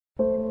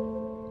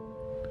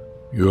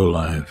Your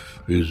life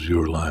is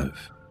your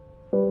life.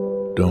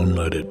 Don't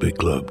let it be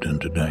clubbed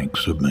into dank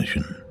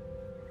submission.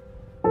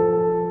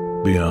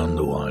 Beyond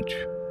the watch,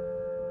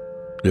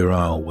 there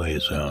are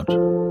ways out.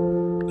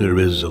 There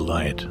is a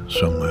light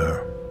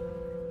somewhere.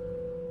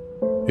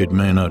 It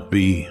may not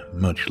be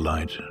much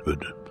light, but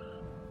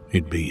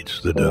it beats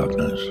the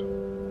darkness.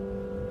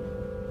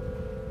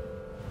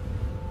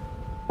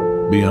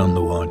 Beyond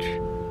the watch,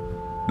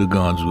 the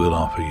gods will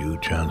offer you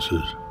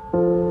chances.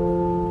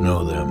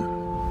 Know them.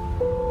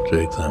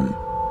 Take them.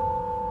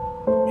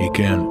 He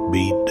can't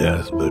beat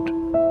death, but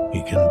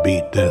he can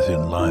beat death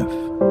in life,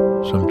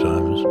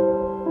 sometimes.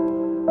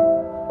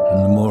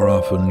 And the more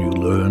often you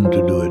learn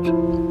to do it,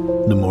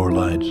 the more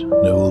light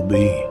there will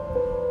be.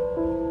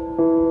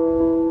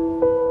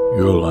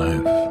 Your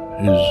life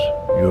is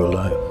your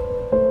life.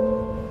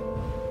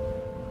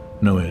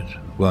 Know it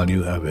while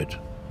you have it.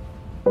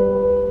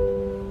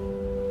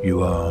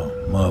 You are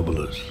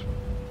marvelous.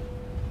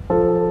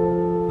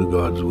 The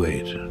gods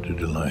wait to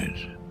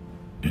delight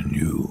in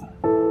you.